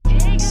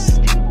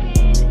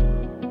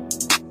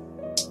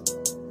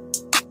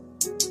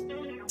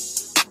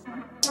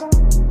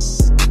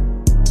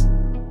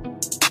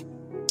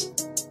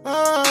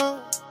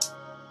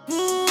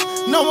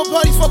Now my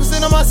party's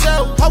focusing on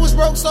myself. I was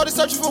broke, started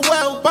searching for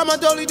wealth. Buy my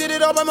dolly, did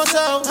it all by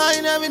myself. I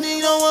ain't never need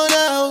no one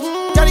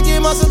else. Gotta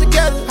get myself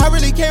together. I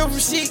really came from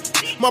shit.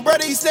 My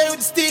brother, he stay with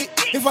the stick.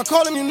 If I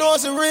call him, you know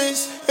it's a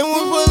risk. And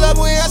when we pull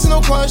up, we ain't asking no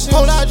questions.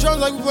 Whole lot of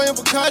drums like we playing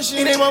percussion.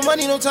 It ain't my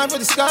money, no time for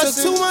discussion.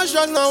 Cause too much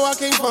drugs, now I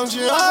can't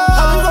function.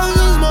 I've been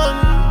fucking this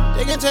money.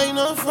 They can't take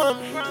nothing from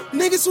me.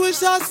 Niggas switch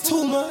shots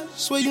too much.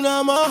 Swear you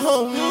not my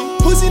homie.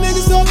 Pussy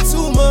niggas talk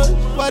too much.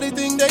 Why they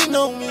think they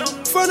know me?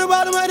 Front the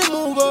bottom, had to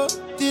move up.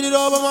 Did it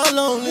all by my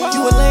lonely.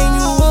 You a lame,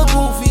 you a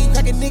goofy.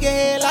 Crack a nigga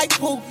head like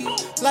Pookie.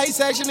 Lights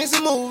action, it's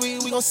a movie.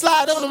 We gon'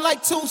 slide on them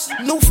like Tootsie.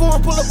 New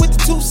form, pull up with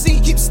the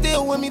 2C. Keep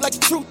still with me like a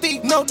true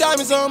thief. No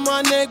diamonds on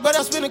my neck, but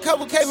I spend a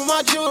couple K for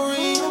my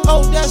jewelry.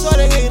 Oh, that's why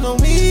they hating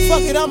on me.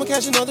 Fuck it, I'ma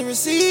catch another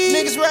receipt.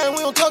 Niggas riding, we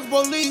don't talk to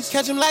police.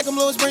 Catch them like them,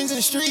 lowest brains in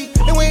the street.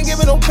 And we ain't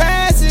giving no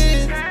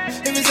passes.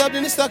 If it's up,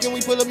 then it's stuck, and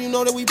we pull up, you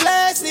know that we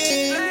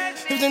blasting.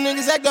 If them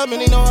niggas act up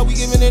and they know how we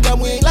giving it up,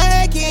 we ain't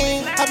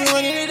lacking. I been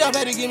running it up,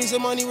 had to give me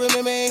some money,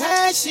 remember ain't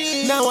had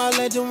shit. Now I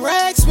let them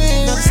racks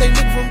spin. Not the same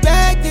nigga from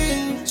back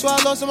then. So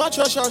I lost all my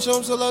trust, trying to show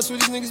them some love, so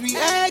these niggas be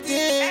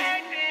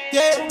acting.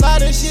 Yeah, a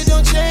lot of shit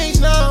don't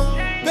change now.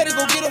 Better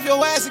go get off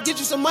your ass and get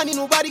you some money,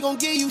 nobody gon'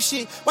 give you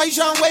shit. Why you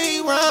tryna wait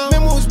around?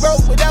 Remember was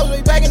broke, but that was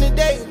way back in the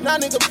day. Now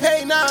nigga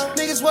pay now.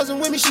 Niggas wasn't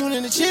with me shooting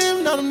in the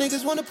gym, now them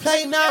niggas wanna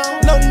play now.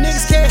 No, them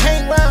niggas can't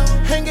hang round,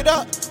 hang it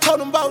up.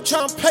 Told them about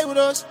tryna play with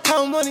us.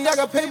 Count money, I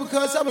got paper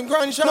cause I've been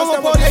grinding, tryna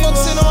stop my paper.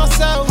 Focusing on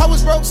myself. I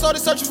was broke,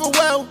 started searching for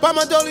wealth. Buy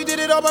my dolly, did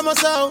it all by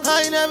myself.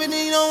 I ain't never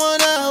need no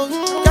one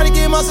else. Gotta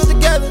get myself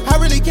together. I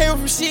really came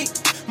from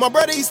shit. My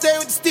brother, he stay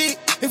with the stick.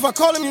 If I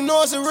call him, you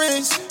know it's a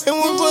risk. And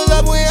when we pull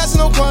up, we ain't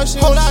asking no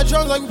questions. Whole lot of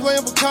drums like we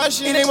playing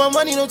percussion. It ain't my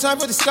money, no time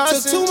for discussion.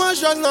 Cause too much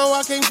drugs, now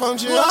I can't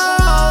function.